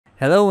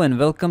Hello and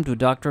welcome to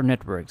Dr.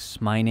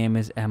 Networks. My name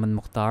is Ahmed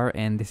Mukhtar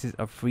and this is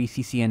a free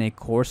CCNA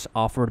course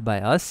offered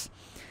by us.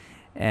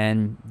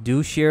 And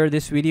do share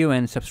this video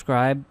and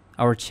subscribe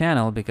our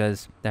channel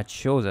because that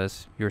shows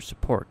us your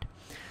support.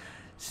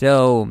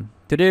 So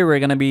today we're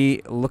going to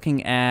be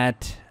looking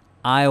at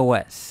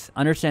iOS,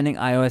 understanding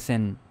iOS,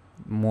 and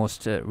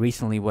most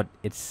recently what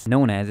it's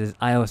known as is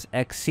iOS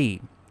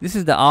XE. This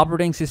is the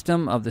operating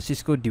system of the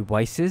Cisco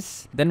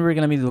devices. Then we're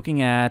going to be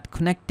looking at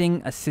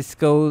connecting a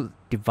Cisco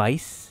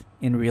device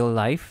in real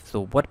life.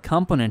 So what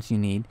components you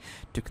need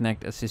to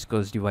connect a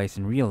Cisco's device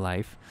in real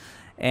life.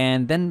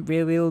 And then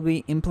we will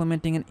be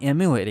implementing and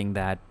emulating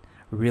that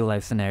real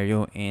life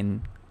scenario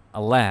in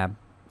a lab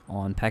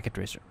on Packet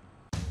Tracer.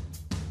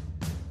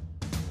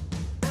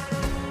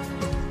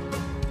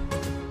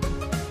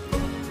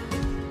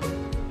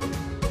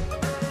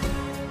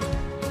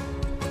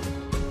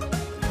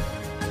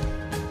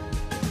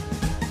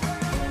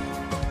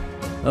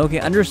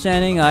 Okay,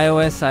 understanding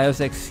iOS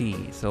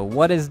XE. So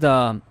what is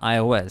the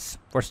iOS?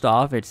 First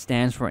off, it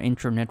stands for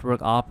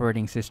Inter-Network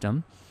Operating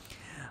System.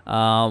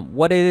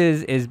 What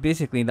it is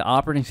basically the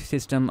operating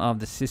system of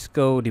the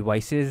Cisco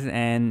devices,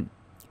 and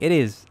it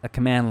is a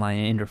command line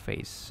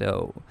interface.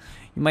 So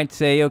you might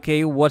say,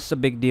 okay, what's the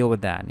big deal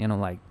with that? You know,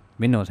 like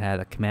Windows had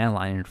a command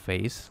line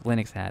interface,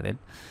 Linux had it.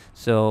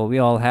 So we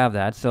all have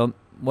that. So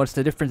what's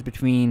the difference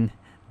between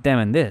them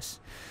and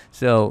this?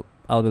 So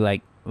I'll be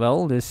like,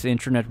 well, this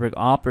Inter-Network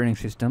Operating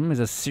System is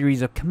a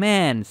series of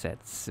command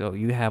sets. So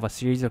you have a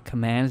series of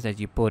commands that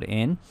you put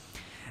in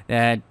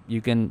that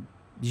you can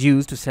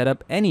use to set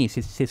up any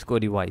Cisco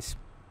device.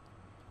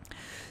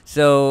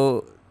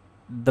 So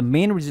the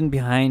main reason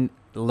behind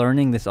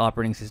learning this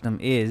operating system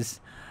is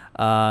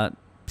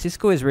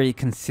Cisco is very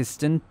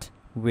consistent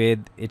with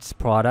its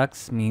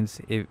products. Means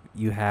if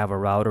you have a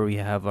router, you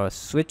have a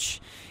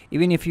switch,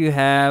 even if you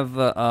have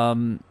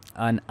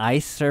an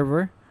ICE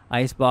server,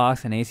 ICE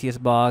box, an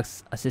ACS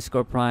box, a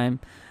Cisco Prime,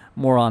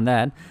 more on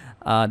that.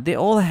 They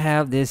all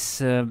have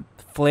this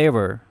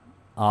flavor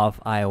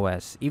of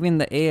iOS. Even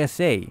the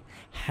ASA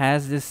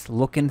has this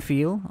look and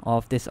feel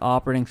of this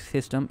operating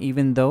system,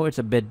 even though it's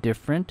a bit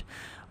different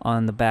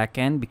on the back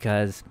end,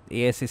 because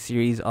ASA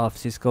series of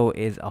Cisco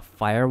is a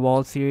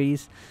firewall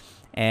series,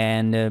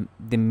 and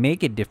they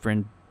make it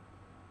different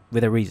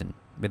with a reason,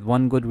 with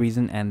one good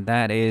reason, and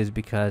that is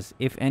because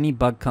if any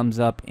bug comes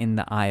up in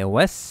the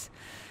iOS,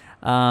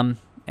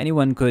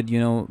 anyone could,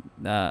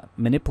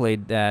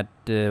 manipulate that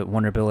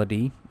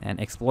vulnerability and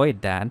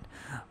exploit that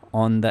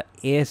on the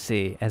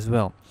ASA as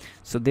well.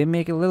 So they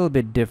make it a little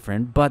bit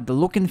different, but the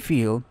look and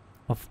feel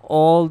of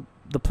all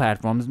the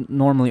platforms,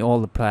 normally all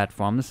the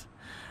platforms,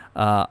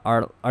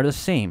 are the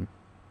same.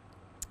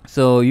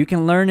 So you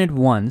can learn it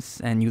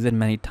once and use it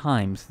many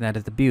times. That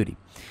is the beauty.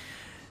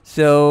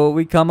 So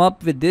we come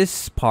up with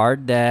this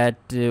part that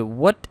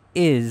what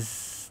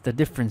is the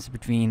difference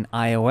between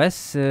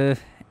iOS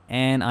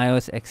and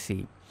iOS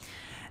XE.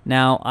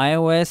 Now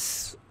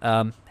iOS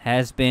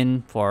has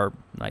been for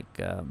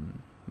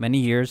many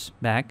years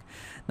back.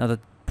 Now the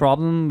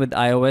problem with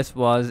iOS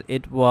was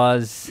it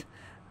was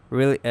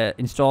really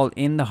installed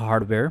in the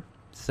hardware,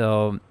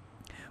 so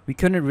we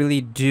couldn't really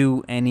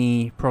do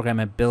any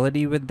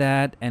programmability with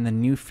that and the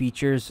new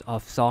features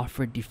of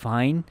software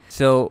defined.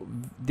 So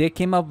they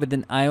came up with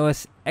an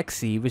iOS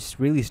XE, which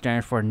really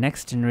stands for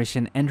Next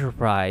Generation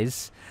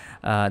Enterprise.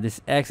 This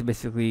X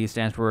basically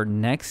stands for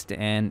Next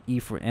and E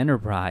for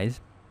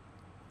Enterprise.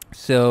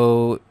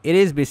 So it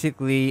is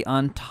basically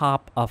on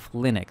top of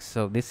Linux.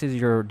 So this is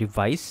your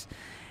device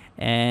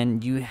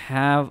and you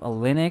have a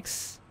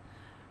Linux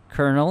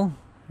kernel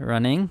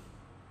running,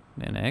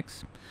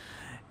 Linux,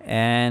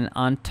 and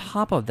on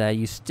top of that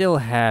you still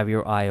have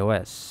your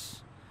iOS.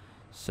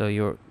 So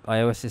your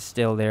iOS is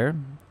still there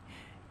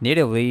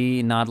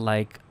natively, not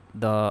like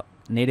the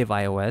native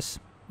iOS,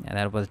 and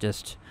that was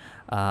just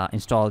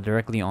installed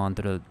directly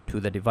onto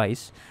the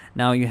device.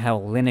 Now you have a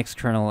Linux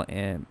kernel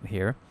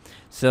here.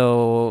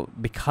 So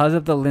because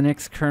of the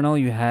Linux kernel,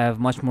 you have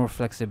much more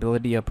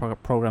flexibility of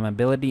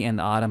programmability and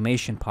the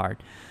automation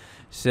part.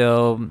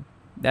 So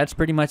that's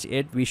pretty much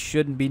it. We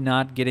should be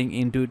not getting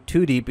into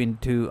too deep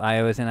into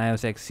iOS and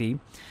iOS XE.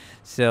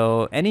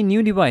 So any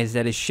new device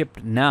that is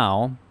shipped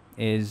now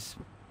is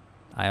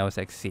iOS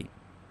XE.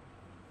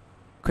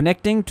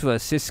 Connecting to a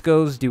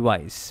Cisco's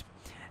device.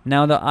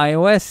 Now the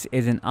iOS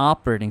is an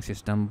operating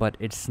system, but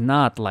it's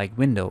not like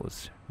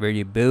Windows, where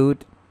you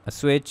boot a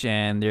switch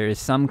and there is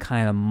some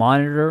kind of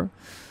monitor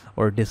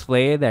or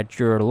display that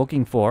you're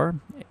looking for.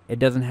 It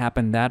doesn't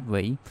happen that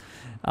way.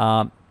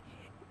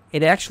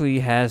 It actually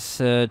has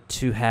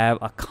to have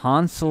a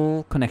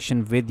console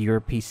connection with your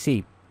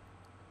PC.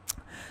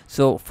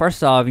 So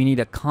first off, you need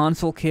a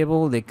console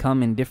cable. They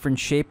come in different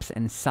shapes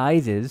and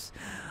sizes.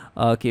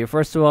 Okay,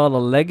 first of all, the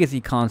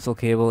legacy console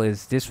cable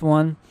is this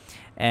one.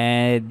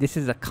 And this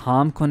is a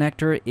COM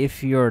connector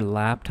if your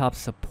laptop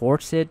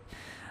supports it,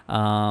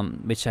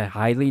 which I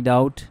highly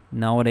doubt.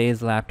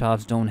 Nowadays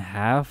laptops don't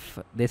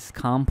have this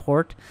COM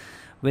port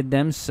with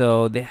them,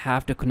 so they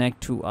have to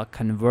connect to a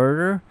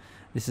converter.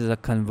 This is a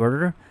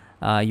converter.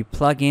 you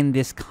plug in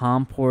this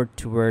COM port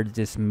towards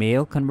this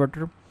male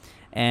converter,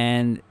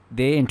 and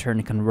they in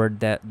turn convert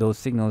those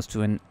signals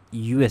to an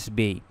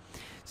USB.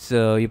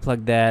 So you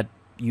plug that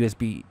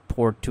USB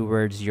port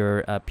towards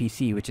your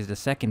PC, which is the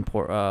second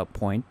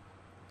point.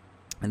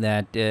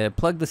 That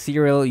plug the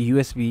serial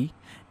USB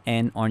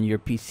and on your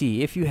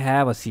PC. If you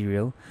have a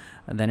serial,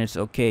 then it's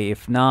okay.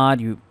 If not,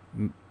 you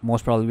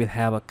most probably will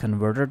have a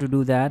converter to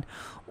do that,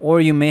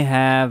 or you may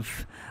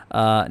have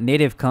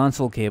native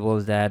console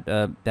cables that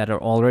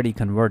are already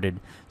converted.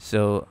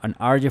 So an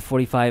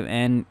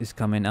RJ45N is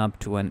coming up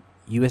to an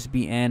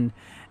USB N,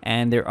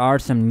 and there are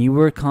some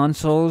newer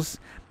consoles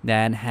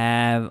that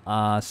have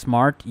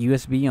smart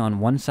USB on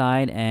one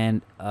side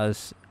and a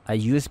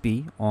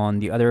USB on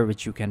the other,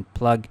 which you can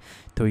plug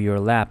to your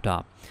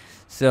laptop.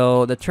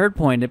 So the third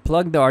point,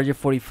 plug the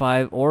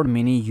RJ45 or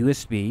mini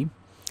USB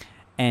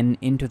and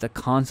into the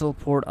console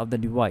port of the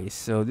device.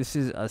 So this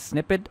is a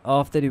snippet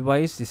of the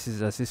device. This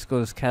is a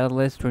Cisco's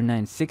Catalyst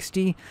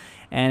 2960,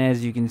 and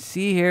as you can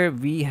see here,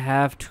 we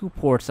have two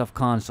ports of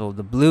console.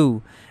 The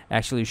blue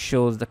actually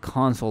shows the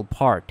console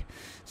part.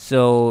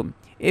 So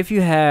if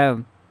you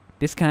have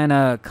this kind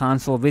of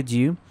console with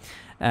you,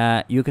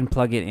 you can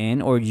plug it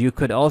in, or you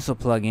could also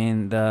plug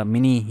in the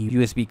mini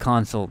USB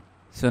console.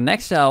 So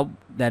next up,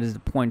 that is the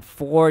point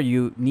 4,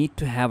 you need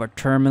to have a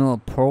terminal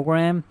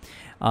program.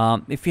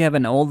 If you have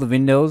an old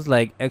Windows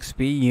like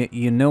XP,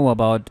 you know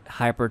about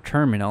Hyper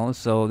Terminal,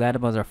 so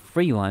that was a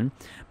free one.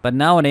 But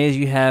nowadays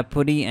you have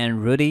Putty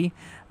and Rudy.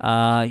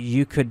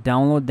 You could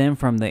download them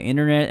from the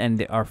internet and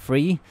they are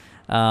free.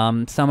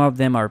 Some of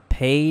them are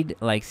paid,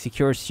 like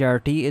Secure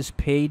CRT is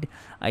paid.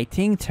 I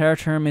think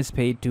TerraTerm is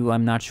paid too.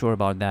 I'm not sure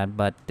about that,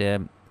 but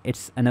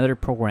it's another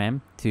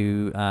program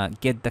to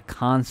get the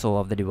console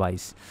of the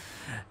device.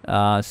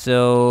 Once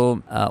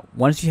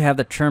you have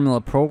the terminal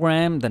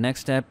program, the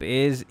next step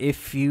is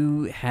if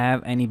you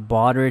have any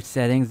baud rate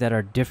settings that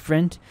are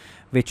different,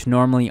 which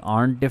normally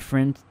aren't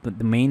different. But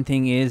the main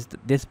thing is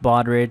this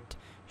baud rate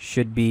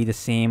should be the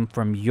same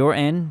from your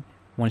end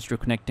once you're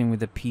connecting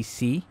with the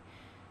PC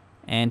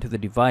and to the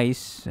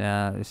device.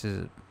 This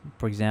is,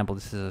 for example,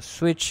 this is a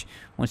switch.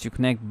 Once you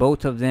connect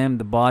both of them,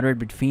 the baud rate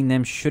between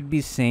them should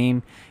be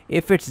same.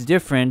 If it's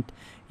different,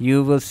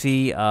 you will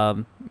see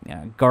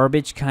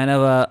garbage kind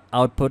of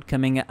output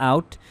coming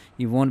out.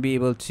 You won't be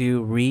able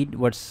to read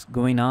what's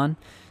going on.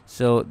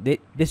 So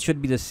this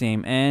should be the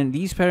same, and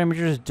these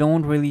parameters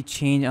don't really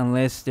change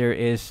unless there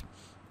is,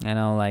 I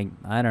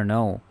don't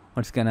know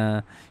what's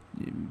gonna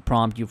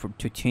prompt you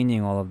to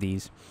changing all of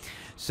these.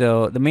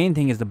 So the main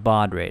thing is the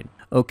baud rate.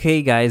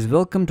 Okay guys,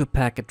 welcome to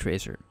Packet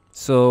Tracer.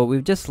 So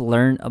we've just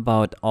learned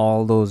about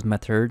all those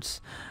methods.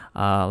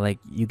 Like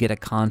you get a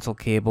console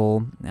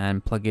cable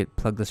and plug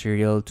the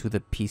serial to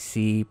the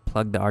PC,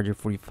 plug the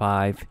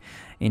RJ45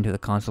 into the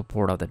console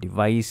port of the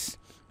device,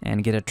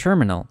 and get a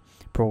terminal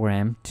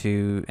program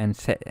to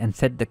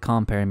set the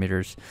COM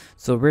parameters.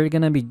 So we're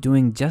gonna be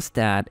doing just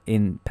that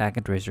in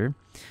Packet Tracer.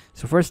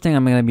 So first thing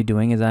I'm gonna be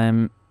doing is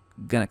I'm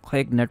gonna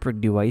click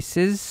Network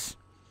Devices,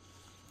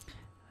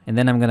 and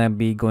then I'm gonna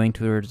be going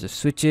towards the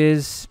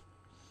switches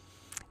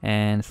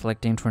and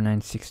selecting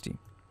 2960.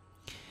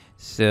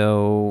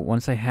 So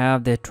once I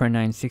have the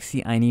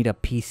 2960, I need a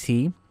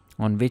PC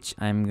on which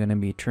I'm gonna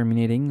be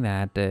terminating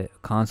that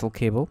console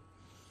cable.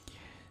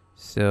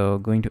 So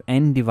going to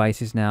End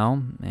Devices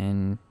now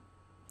and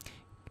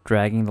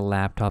dragging the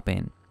laptop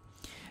in.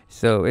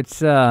 So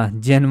it's a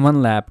Gen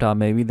 1 laptop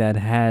maybe that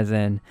has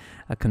a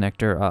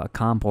connector, a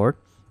COM port.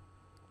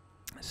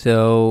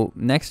 So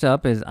next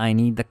up is I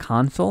need the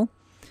console.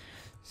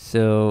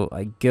 So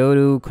I go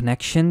to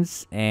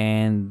Connections,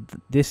 and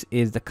this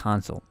is the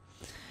console.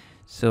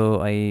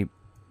 So I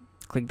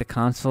click the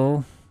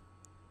console,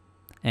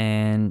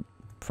 and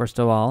first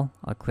of all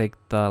I'll click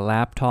the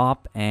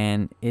laptop,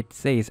 and it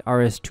says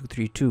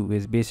RS232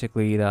 is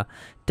basically the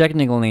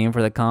technical name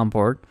for the COM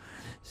port.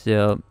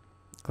 So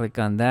click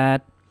on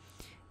that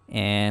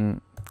and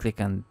click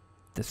on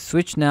the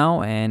switch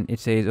now, and it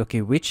says,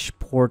 okay, which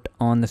port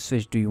on the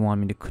switch do you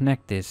want me to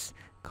connect this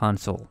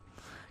console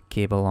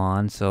cable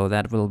on? So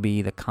that will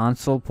be the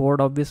console port,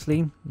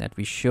 obviously, that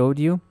we showed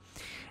you,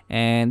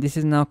 and this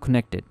is now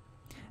connected.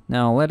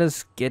 Now let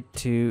us get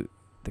to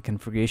the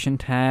configuration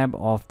tab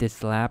of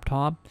this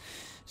laptop.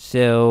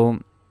 So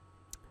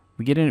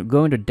we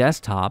go into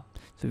desktop.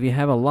 So we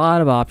have a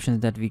lot of options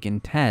that we can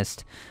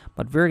test,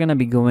 but we're gonna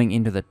be going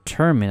into the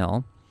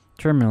terminal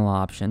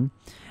option.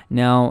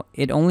 Now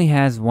it only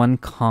has one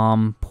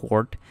COM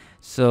port,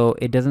 so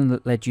it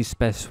doesn't let you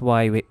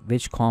specify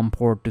which COM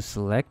port to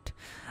select.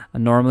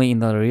 Normally in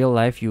the real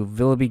life you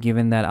will be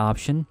given that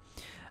option.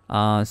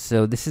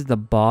 So this is the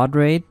baud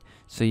rate,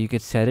 so you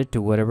could set it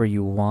to whatever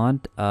you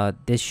want.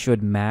 This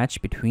should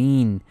match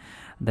between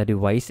the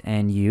device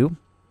and you,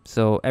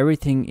 so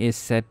everything is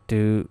set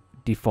to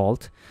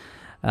default.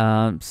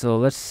 So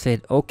let's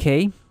hit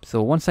OK.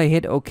 So once I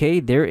hit OK,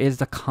 there is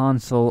the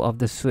console of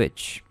the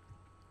switch.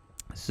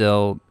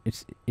 So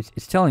it's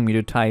telling me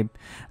to type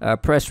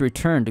press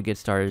return to get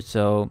started.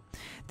 So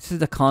this is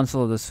the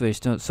console of the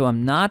switch. So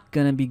I'm not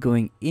gonna be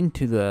going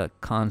into the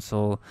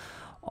console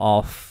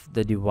of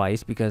the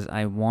device because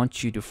I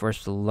want you to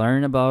first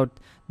learn about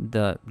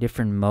the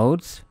different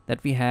modes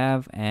that we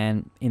have,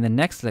 and in the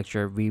next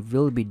lecture we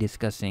will be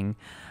discussing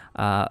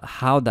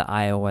how the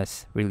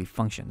iOS really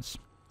functions.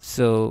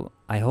 So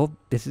I hope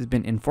this has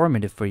been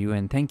informative for you,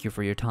 and thank you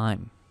for your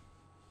time.